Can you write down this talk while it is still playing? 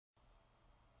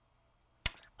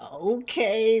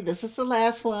okay, this is the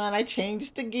last one. I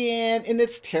changed again, and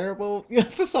it's terrible,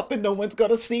 for something no one's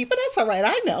gonna see, but that's all right.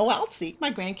 I know I'll see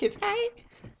my grandkids. Hi,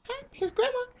 hi, here's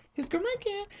grandma. Here's grandma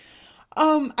again.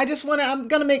 I'm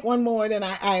gonna make one more, and then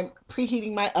I'm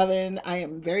preheating my oven. I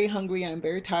am very hungry. I'm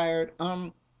very tired.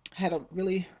 Had a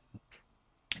really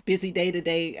busy day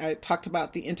today. I talked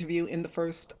about the interview in the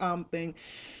first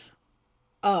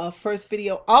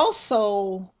video.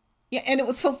 Also, yeah, and it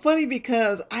was so funny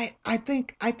because I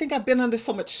think I've been under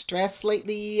so much stress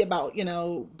lately about,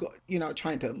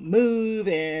 trying to move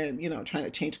and, trying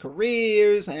to change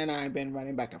careers, and I've been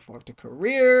running back and forth to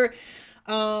career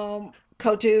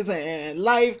coaches and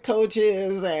life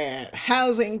coaches and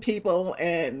housing people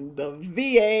and the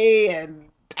VA, and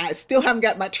I still haven't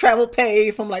got my travel pay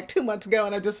from like 2 months ago,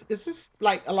 and it's just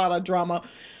like a lot of drama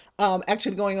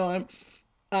actually going on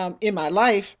in my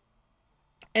life.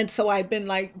 And so I've been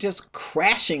like just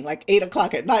crashing like 8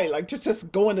 o'clock at night, like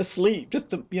just going to sleep just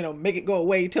to, make it go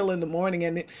away till in the morning,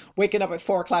 and then waking up at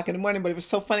 4 o'clock in the morning. But it was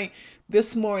so funny.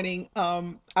 This morning,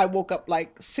 I woke up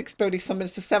like 6:30, some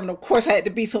minutes to 7. Of course, I had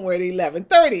to be somewhere at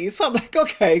 11:30. So I'm like,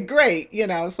 okay, great.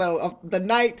 So the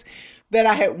night that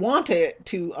I had wanted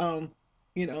to,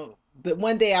 you know, the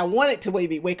one day I wanted to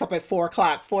maybe wake up at 4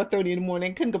 o'clock, 4:30 in the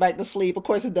morning, couldn't go back to sleep. Of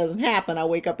course, it doesn't happen. I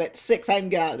wake up at 6. I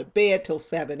didn't get out of bed till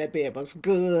 7. That bed was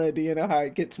good. You know how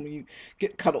it gets when you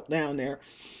get cuddled down there.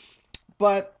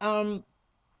 But I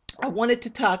wanted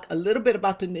to talk a little bit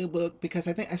about the new book because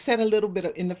I think I said a little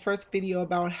bit in the first video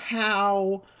about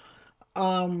how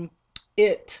um,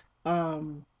 it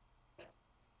um,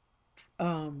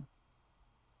 I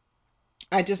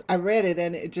read it,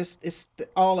 and it just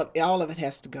all of it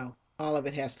has to go. All of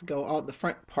it has to go. All the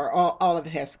front part, all of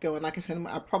it has to go. And like I said,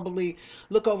 I'll probably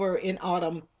look over in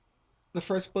autumn the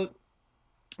first book.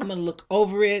 I'm gonna look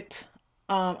over it.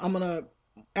 I'm gonna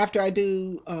After I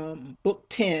do book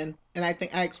 10, and I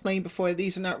think I explained before,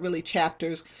 these are not really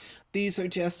chapters. These are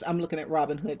just, I'm looking at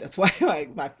Robin Hood. That's why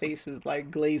my face is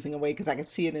like glazing away, because I can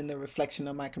see it in the reflection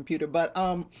of my computer. But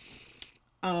um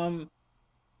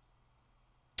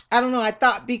I don't know. I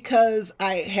thought because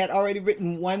I had already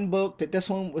written one book that this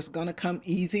one was going to come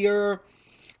easier.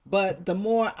 But the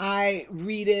more I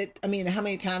read it, I mean, how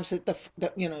many times did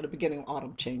the beginning of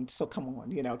autumn change? So come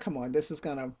on, come on. This is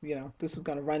gonna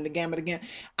run the gamut again.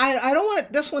 I don't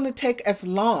want this one to take as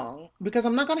long because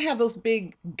I'm not gonna have those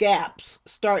big gaps,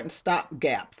 start and stop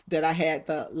gaps that I had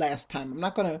the last time.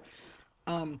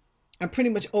 Um, I'm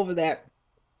pretty much over that.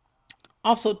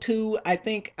 Also, too, I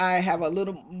think I have a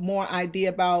little more idea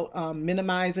about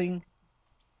minimizing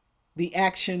the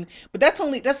action, but that's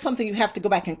something you have to go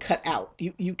back and cut out.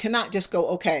 You cannot just go,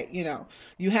 okay,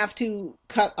 you have to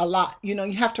cut a lot. You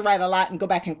have to write a lot and go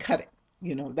back and cut it.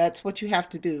 That's what you have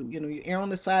to do. You err on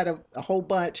the side of a whole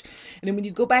bunch, and then when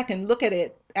you go back and look at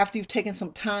it after you've taken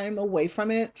some time away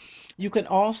from it, you can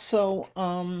also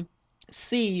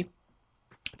see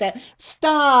that,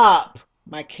 stop,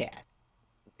 my cat,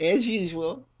 as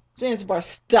usual. Zanzibar,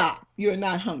 stop. You're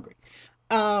not hungry.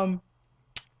 Um,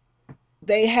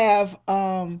 they have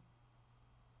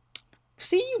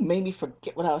see, you made me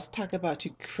forget what I was talking about,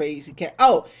 you crazy cat.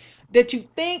 Oh, that you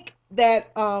think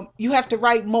that you have to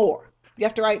write more. You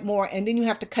have to write more, and then you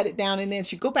have to cut it down. And then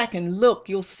if you go back and look,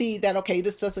 you'll see that, okay,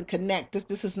 this doesn't connect.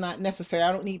 This is not necessary.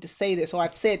 I don't need to say this, or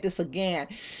I've said this again.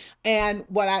 And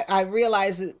what I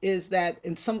realize is that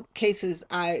in some cases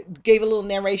I gave a little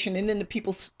narration, and then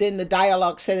then the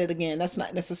dialogue said it again. That's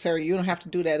not necessary. You don't have to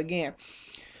do that again.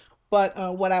 But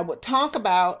what I would talk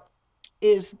about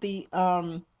is the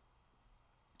um,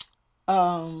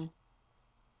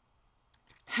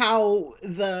 how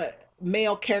the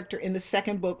male character in the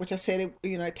second book, which I said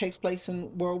it takes place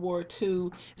in World War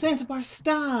II, Zanzibar,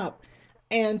 stop,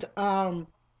 and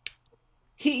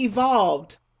he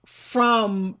evolved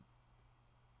from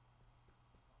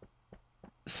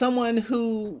someone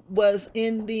who was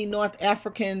in the North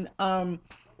African um,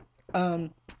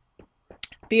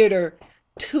 theater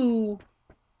to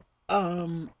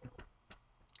um,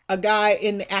 a guy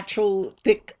in the actual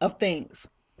thick of things.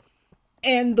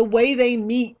 And the way they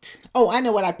meet, oh, I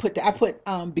know what I put there. I put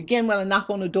begin with a knock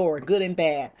on the door, good and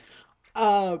bad.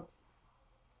 Uh,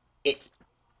 it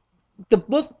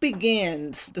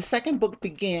the second book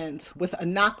begins with a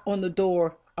knock on the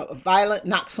door, a violent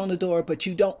knocks on the door, but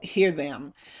you don't hear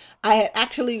them. I had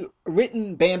actually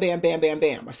written bam, bam, bam, bam,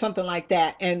 bam, or something like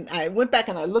that. And I went back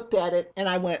and I looked at it and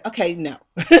I went, okay, no,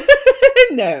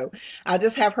 no. I'll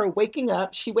just have her waking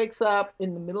up. She wakes up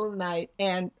in the middle of the night,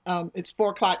 and it's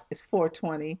 4 o'clock, it's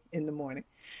 4:20 in the morning.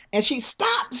 And she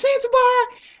stopped, Zanzibar,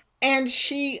 and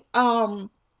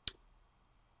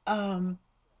um,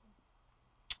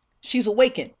 she's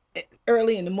awakened.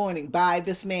 early in the morning by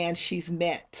this man she's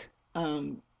met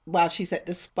while she's at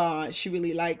the spa. She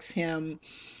really likes him.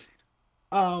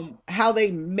 How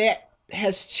they met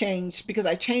has changed because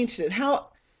I changed it. How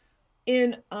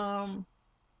in the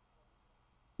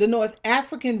North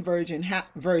African version,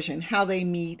 how they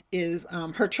meet is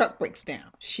her truck breaks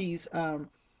down. She's um,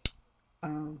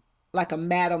 like a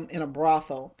madam in a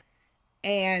brothel,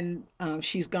 and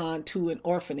she's gone to an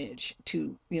orphanage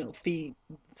to feed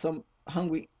some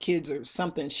hungry kids or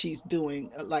something. She's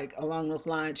doing like along those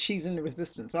lines. She's in the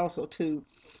resistance also too,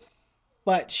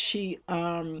 but she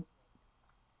her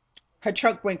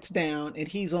truck breaks down and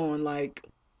he's on like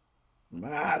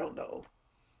I don't know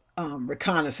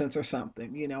reconnaissance or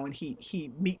something, and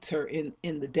he meets her in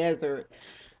the desert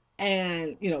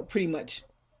and pretty much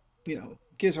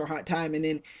gives her a hard time. And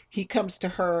then he comes to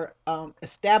her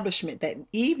establishment that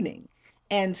evening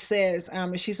and says,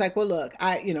 and she's like, well, look,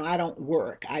 I don't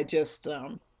work. I just,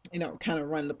 kind of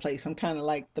run the place. I'm kind of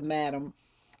like the madam.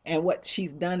 And what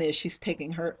she's done is she's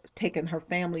taken her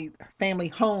family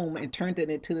home and turned it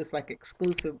into this like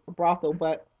exclusive brothel.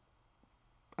 But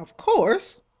of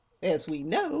course, as we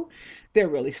know, they're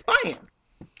really spying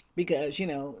because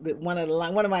one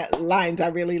of my lines I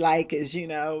really like is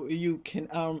you can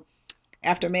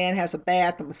after a man has a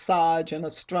bath, a massage, and a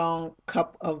strong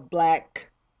cup of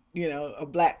a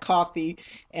black coffee,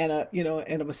 and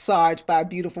a massage by a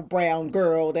beautiful brown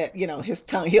girl that, his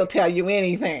tongue, he'll tell you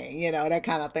anything, that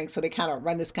kind of thing. So they kind of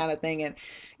run this kind of thing. And,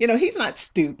 he's not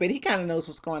stupid. He kind of knows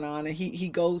what's going on. And he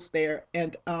goes there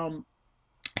and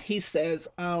he says,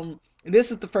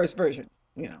 this is the first version,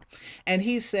 and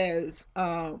he says,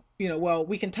 well,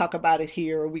 we can talk about it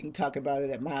here or we can talk about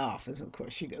it at my office. Of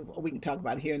course, she goes, well, we can talk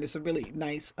about it here. And it's a really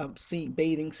nice scene,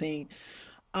 bathing scene.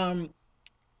 Um,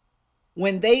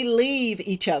 when they leave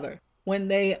each other, when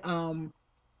they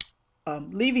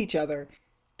leave each other,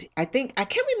 I think, I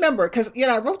can't remember because,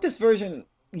 I wrote this version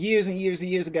years and years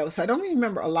and years ago, so I don't even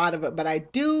remember a lot of it, but I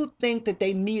do think that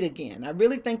they meet again. I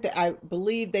really think that I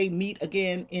believe they meet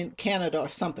again in Canada or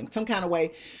something, some kind of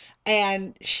way.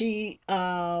 And she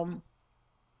has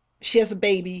a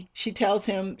baby. She tells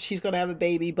him she's going to have a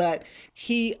baby, but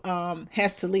he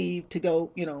has to leave to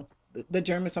go, the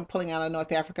Germans are pulling out of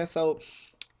North Africa. So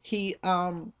he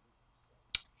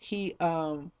he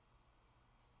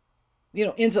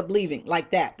ends up leaving like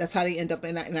that. That's how they end up.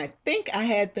 And I think I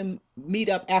had them meet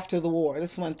up after the war.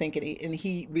 That's what I'm thinking. And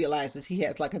he realizes he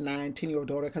has like a 9, 10-year-old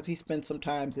daughter because he spent some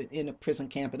times in a prison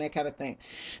camp and that kind of thing.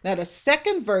 Now the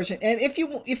second version, and if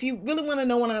you really want to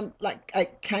know what I'm like, I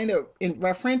kind of in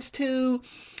reference to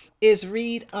is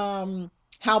read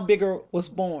How Bigger Was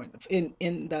Born in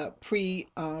the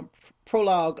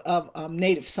prologue of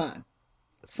Native Son.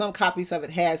 Some copies of it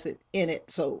has it in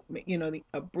it, so the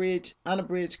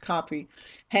unabridged copy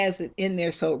has it in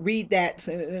there. So read that,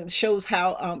 and it shows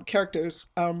how characters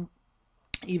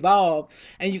evolve.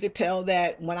 And you could tell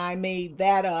that when I made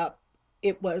that up,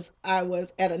 I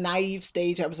was at a naive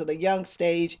stage, I was at a young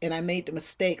stage, and I made the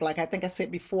mistake, like I think I said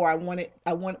before, I wanted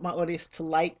my audience to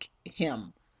like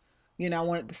him. I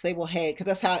wanted to say, well, hey, because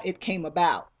that's how it came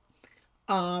about.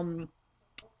 um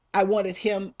I wanted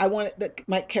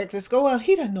my characters to go, well,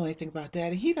 he doesn't know anything about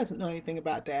that, and he doesn't know anything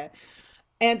about that.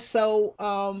 And so,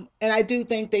 and I do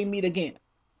think they meet again.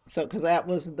 So, because that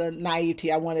was the naivety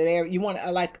I wanted. You want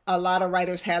like a lot of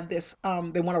writers have this,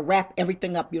 they want to wrap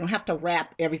everything up. You don't have to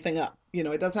wrap everything up.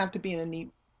 It doesn't have to be in a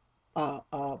neat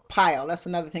pile. That's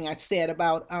another thing I said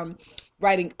about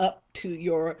writing up to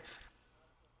your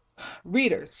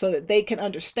readers so that they can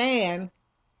understand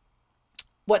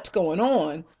what's going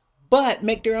on, but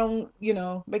make their own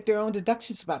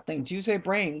deductions about things, use their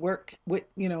brain, work with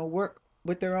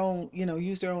their own,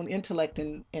 use their own intellect,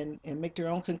 and make their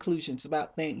own conclusions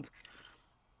about things.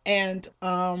 And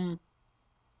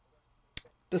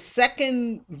the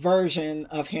second version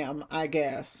of him, I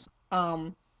guess,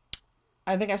 I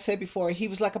think I said before, he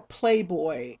was like a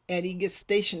playboy and he gets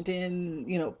stationed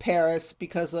in, Paris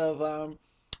because of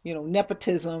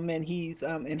nepotism. And he's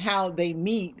and how they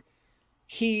meet,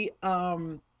 he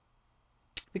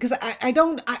because I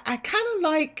kind of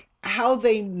like how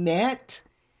they met,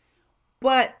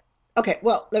 but okay,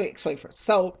 well, let me explain first.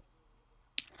 So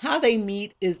how they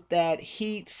meet is that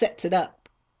he sets it up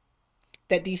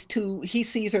that these two, he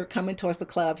sees her coming towards the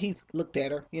club. He's looked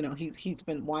at her, he's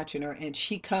been watching her, and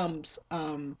she comes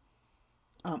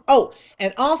oh,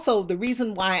 and also the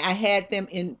reason why I had them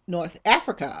in North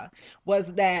Africa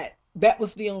was that that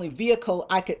was the only vehicle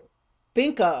I could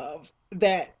think of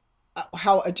that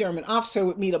how a German officer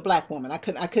would meet a black woman. I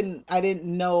didn't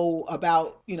know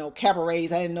about,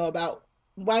 cabarets. I didn't know about,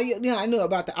 well, I knew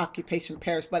about the occupation of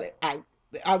Paris, but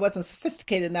I wasn't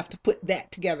sophisticated enough to put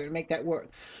that together to make that work.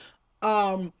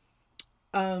 Um,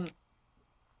 um,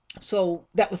 so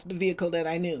that was the vehicle that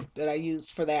I knew that I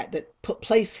used for that, that put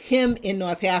place him in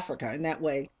North Africa, and that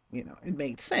way, it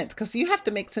made sense because you have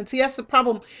to make sense. See, that's the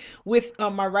problem with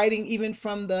my writing, even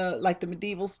from the like the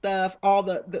medieval stuff, all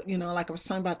the like I was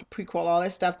talking about the prequel, all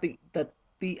that stuff. The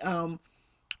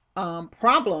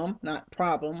problem, not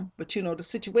problem, but the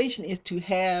situation is to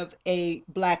have a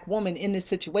black woman in this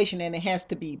situation, and it has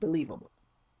to be believable.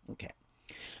 Okay.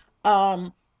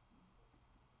 Um,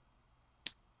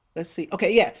 let's see.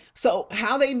 Okay, yeah. So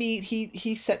how they meet,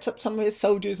 he sets up some of his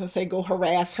soldiers and say, go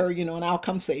harass her, and I'll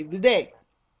come save the day.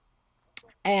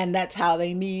 And that's how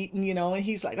they meet, and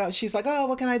he's like, oh, she's like, oh,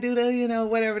 what can I do to,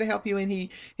 whatever to help you? And he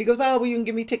goes, oh, well, you can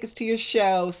give me tickets to your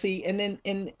show. See,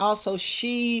 and also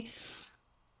she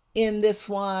in this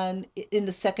one, in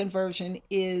the second version,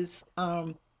 is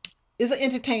an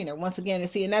entertainer once again. And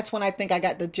see, and that's when I think I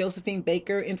got the Josephine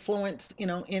Baker influence, in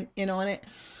on it.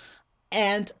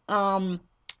 And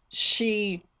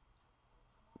she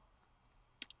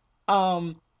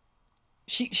um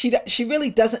she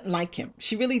really doesn't like him.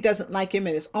 She really doesn't like him,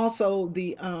 and it's also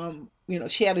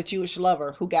she had a Jewish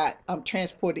lover who got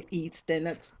transported east, and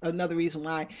that's another reason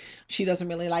why she doesn't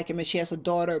really like him. And she has a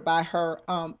daughter by her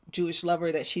Jewish lover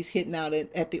that she's hidden out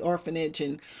at the orphanage,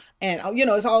 and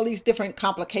it's all these different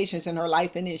complications in her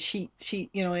life. And then she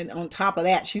and on top of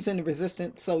that, she's in the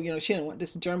resistance, so she didn't want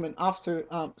this German officer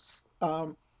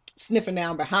sniffing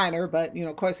down behind her, but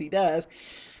of course he does.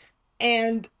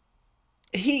 And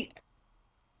he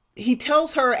he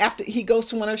tells her, after he goes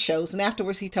to one of her shows, and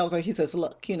afterwards he tells her, he says,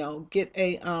 look, get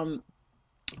a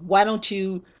why don't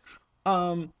you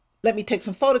let me take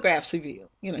some photographs of you.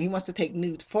 He wants to take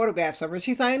nude photographs of her.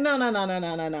 She's like, no, no, no, no,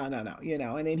 no, no, no, no,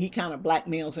 no, and then he kind of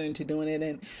blackmails her into doing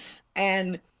it.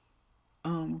 And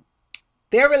um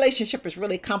their relationship is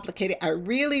really complicated. I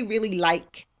really, really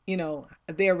like,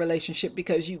 their relationship,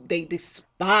 because they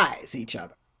despise each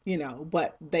other,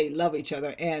 but they love each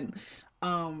other. And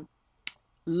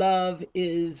love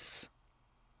is,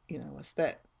 what's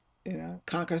that?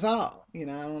 Conquers all. I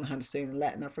don't know how to say it in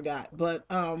Latin, I forgot. But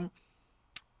and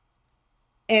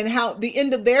how the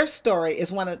end of their story is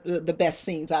one of the best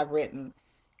scenes I've written,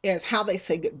 is how they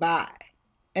say goodbye,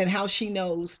 and how she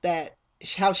knows that,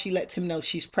 how she lets him know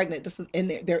she's pregnant. This is, and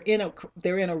they're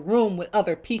in a room with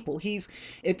other people.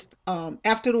 It's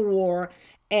after the war,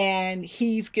 and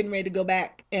he's getting ready to go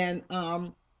back and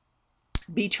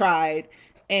be tried,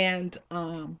 and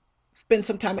spend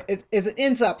some time, as it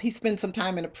ends up, he spends some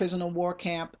time in a prisoner of war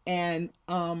camp. And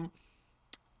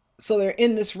so they're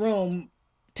in this room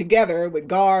together with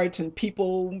guards and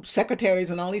people, secretaries,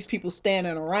 and all these people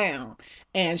standing around.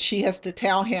 And she has to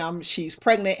tell him she's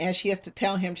pregnant, and she has to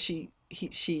tell him she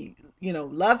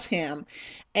loves him.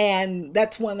 And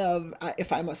that's one of,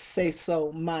 if I must say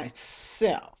so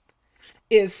myself,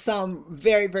 is some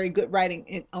very, very good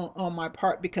writing on my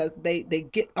part, because they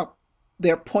get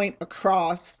their point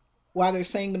across while they're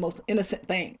saying the most innocent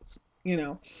things,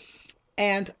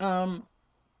 and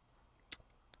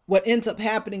what ends up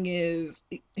happening is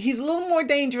he's a little more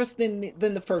dangerous than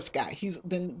the first guy. He's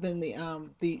than the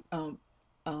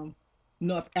um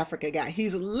North Africa guy.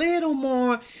 He's a little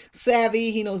more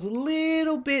savvy. He knows a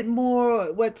little bit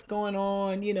more what's going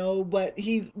on, but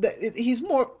he's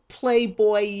more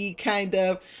playboy kind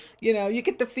of, you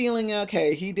get the feeling,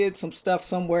 okay, he did some stuff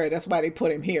somewhere, that's why they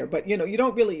put him here. But you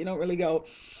don't really go.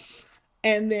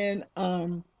 And then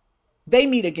they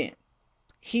meet again.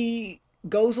 He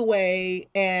goes away,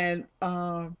 and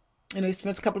he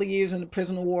spends a couple of years in the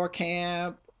prisoner of war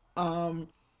camp, um,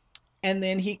 and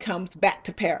then he comes back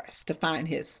to Paris to find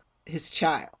his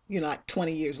child. Like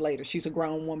 20 years later, she's a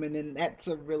grown woman, and that's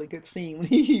a really good scene when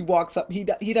he walks up. He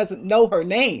doesn't know her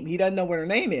name. He doesn't know what her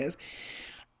name is,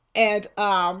 and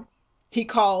he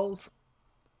calls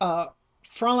uh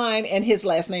Fräulein, and his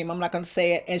last name, I'm not going to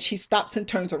say it, and she stops and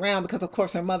turns around, because of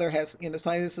course her mother has,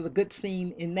 so this is a good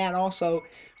scene in that also,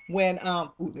 when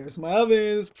ooh, there's my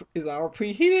oven is all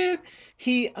preheated.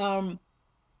 He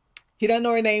doesn't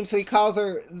know her name, so he calls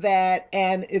her that.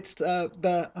 And it's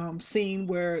the scene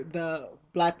where the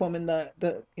black woman,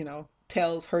 the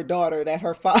tells her daughter that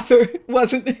her father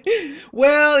wasn't,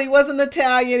 well, he wasn't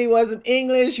Italian, he wasn't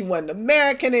English, he wasn't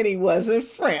American, and he wasn't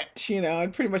French,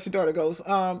 and pretty much the daughter goes,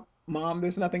 Mom,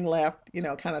 there's nothing left,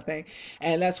 kind of thing.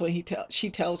 And that's when she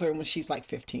tells her when she's like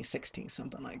 15, 16,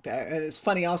 something like that. And it's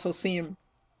funny also seeing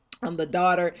the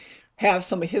daughter have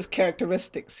some of his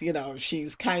characteristics.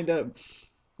 She's kind of,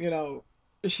 you know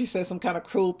she says some kind of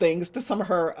cruel things to some of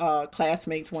her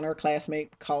classmates. One of her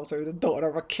classmates calls her the daughter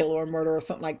of a killer or murderer or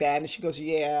something like that, and she goes,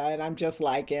 "Yeah, and I'm just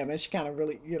like him." And she kind of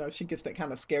really, she gets that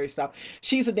kind of scary stuff.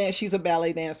 She's a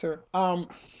ballet dancer, and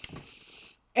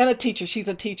a teacher. She's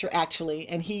a teacher actually,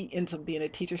 and he ends up being a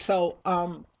teacher. So,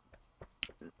 and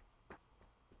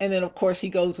then of course he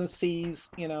goes and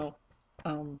sees,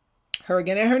 um, her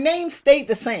again, and her name stayed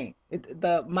the same.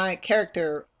 The my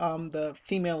character, the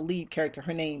female lead character,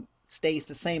 her name stays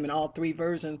the same in all three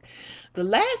versions. The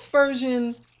last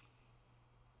version,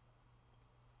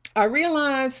 I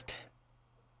realized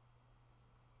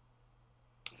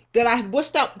that I had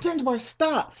wussed out. Dunbar,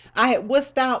 stop! I had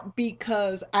wussed out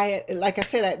because I had, like I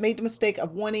said, I had made the mistake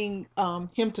of wanting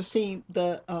him to seem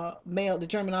the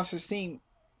German officer seem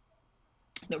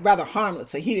rather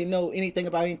harmless. So he didn't know anything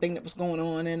about anything that was going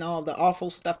on and all the awful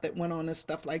stuff that went on and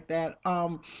stuff like that.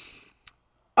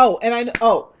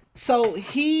 So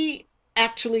he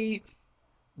actually,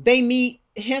 they meet,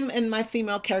 him and my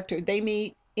female character, they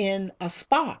meet in a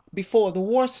spa before the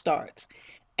war starts.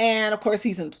 And of course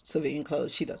he's in civilian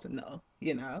clothes. She doesn't know.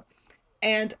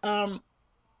 And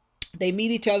they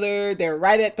meet each other. They're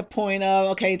right at the point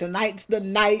of, okay, the night's the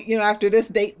night, after this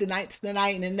date, the night's the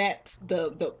night. And then that's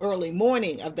the early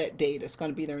morning of that date. It's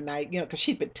going to be their night, because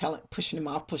she'd been pushing him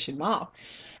off.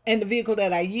 And the vehicle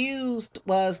that I used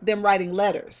was them writing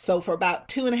letters. So for about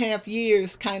 2.5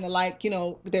 years, kind of like,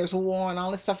 there's a war and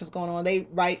all this stuff is going on. They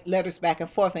write letters back and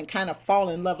forth and kind of fall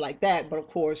in love like that. But of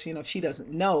course, she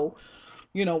doesn't know,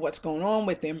 what's going on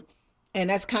with him.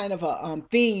 And that's kind of a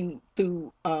theme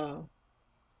through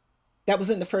that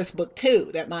was in the first book too,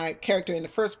 that my character in the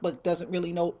first book doesn't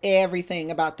really know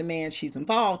everything about the man she's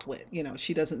involved with.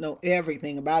 She doesn't know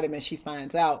everything about him, and she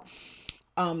finds out.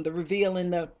 The reveal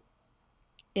in the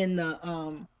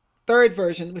third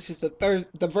version, which is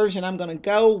the version I'm going to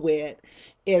go with,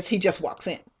 is he just walks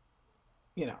in.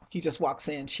 He just walks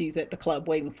in. She's at the club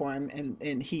waiting for him,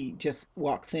 and he just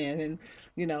walks in,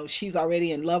 and she's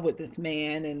already in love with this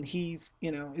man, and he's,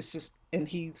 it's just, and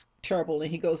he's terrible,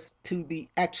 and he goes to the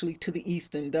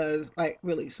east and does like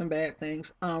really some bad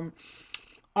things.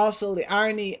 Also, the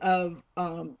irony of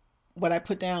what I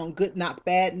put down, good knock,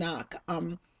 bad knock.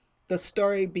 The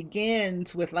story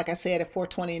begins with, like I said, at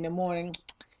 4:20 in the morning,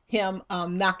 him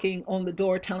knocking on the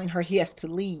door, telling her he has to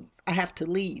leave. I have to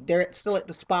leave. They're still at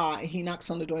the spa, and he knocks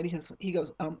on the door, and he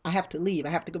goes, I have to leave. I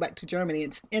have to go back to Germany.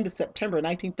 It's end of September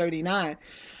 1939.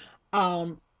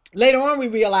 Um, Later on, we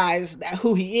realize that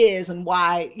who he is and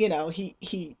why,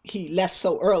 he left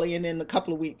so early, and then a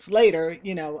couple of weeks later,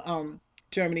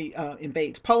 Germany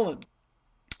invades Poland,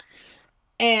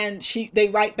 and they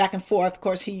write back and forth. Of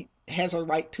course, he has a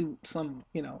right to some,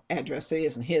 address that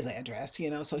isn't his address,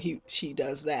 so she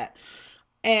does that.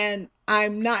 And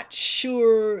I'm not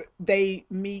sure they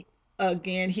meet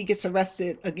again. He gets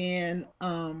arrested again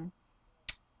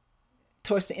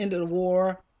towards the end of the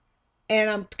war. And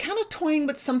I'm kind of toying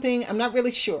with something. I'm not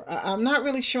really sure. I'm not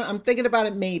really sure. I'm thinking about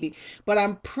it maybe, but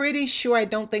I'm pretty sure I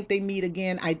don't think they meet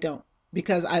again. I don't,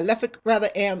 because I left it rather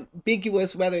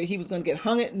ambiguous whether he was going to get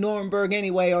hung at Nuremberg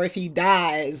anyway, or if he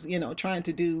dies, trying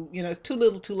to do, it's too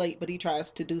little too late, but he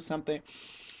tries to do something.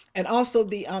 And also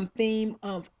the theme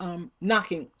of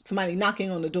somebody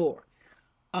knocking on the door.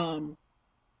 Um,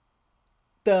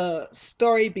 the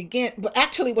story began, but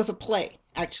actually it was a play.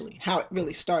 Actually, how it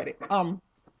really started.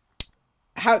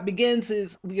 How it begins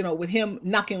is, with him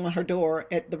knocking on her door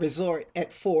at the resort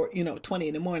at 4:20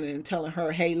 in the morning, and telling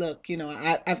her, hey, look,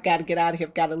 I've got to get out of here.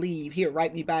 I've got to leave. Here,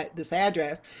 write me by this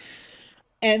address.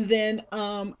 And then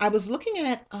I was looking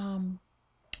at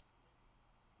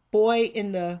Boy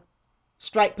in the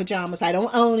Striped Pajamas. I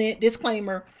don't own it.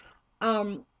 Disclaimer.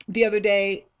 The other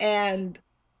day, and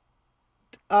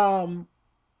um,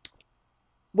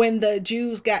 when the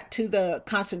Jews got to the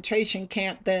concentration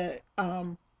camp, they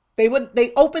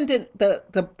opened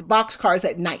the boxcars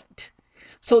at night,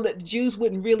 so that the Jews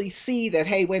wouldn't really see that,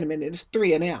 hey, wait a minute, it's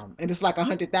three of them and it's like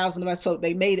 100,000 of us. So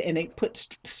they made it, and they put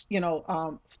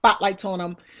spotlights on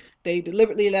them. They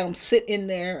deliberately let them sit in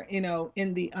there,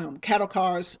 in the cattle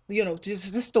cars,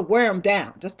 just to wear them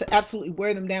down, just to absolutely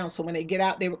wear them down. So when they get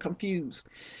out, they were confused.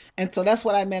 And so that's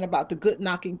what I meant about the good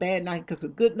knocking, bad knocking, because the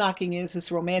good knocking is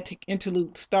this romantic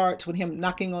interlude starts with him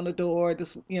knocking on the door,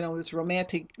 this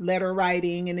romantic letter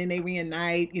writing, and then they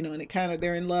reunite, and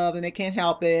they're in love and they can't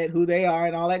help it, who they are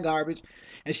and all that garbage.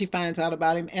 And she finds out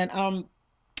about him. And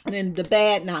then the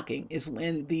bad knocking is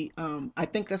when I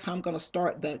think that's how I'm gonna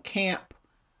start the camp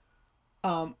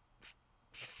um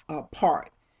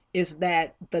part, is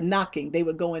that the knocking, they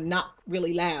would go and knock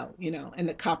really loud, and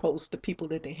the capos, the people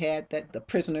that they had, that the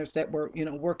prisoners that were,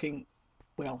 working,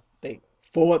 well, they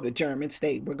for the German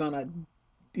state were gonna,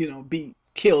 be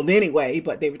killed anyway,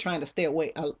 but they were trying to stay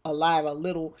away alive a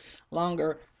little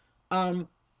longer. Um,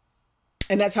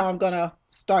 and that's how I'm gonna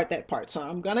start that part. So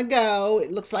I'm gonna go.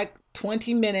 It looks like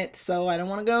 20 minutes, so I don't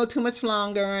want to go too much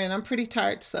longer, and I'm pretty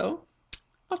tired, so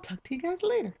I'll talk to you guys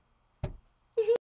later.